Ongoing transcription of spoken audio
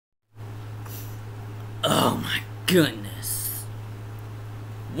Oh my goodness.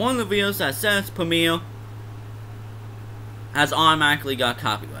 One of the videos that says premiere has automatically got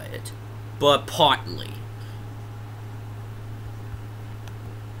copyrighted, but partly.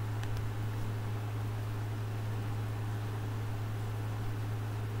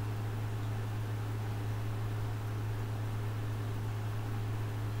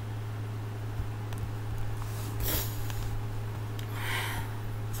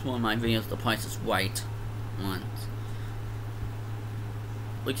 It's one of my videos, The Price is Right ones,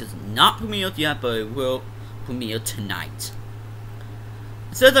 which is not premiered yet, but it will premiere tonight.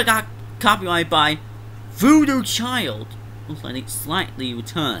 It says I got copyrighted by Voodoo Child, most likely slightly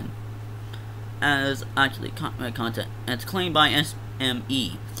return, as actually copyright content, and it's claimed by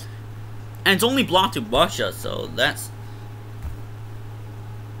SME. And it's only blocked in Russia, so that's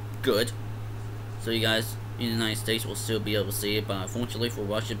good. So you guys in the United States will still be able to see it, but unfortunately for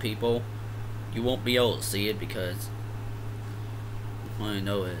Russian people, you won't be able to see it because what I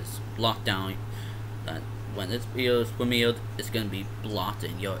know is blocked down. That when this video is premiered, it's gonna be blocked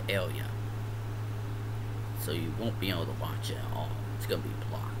in your area, so you won't be able to watch it at all. It's gonna be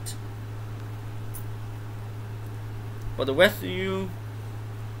blocked. For the rest of you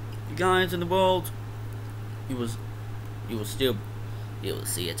guys in the world, you will still be able to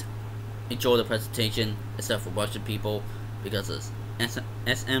see it. Enjoy the presentation, except for Russian people, because it's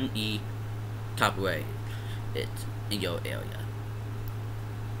SME copyright it in your area.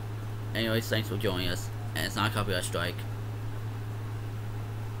 Anyways, thanks for joining us, and it's not a copyright strike.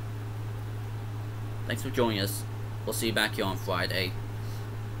 Thanks for joining us. We'll see you back here on Friday.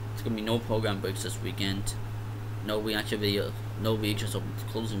 There's gonna be no program breaks this weekend. No reaction videos, no reactions of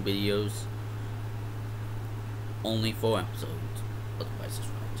closing videos. Only 4 episodes of The Price is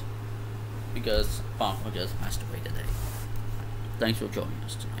Right, because Bob just passed away today. Thanks for joining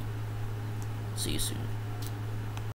us tonight. See you soon.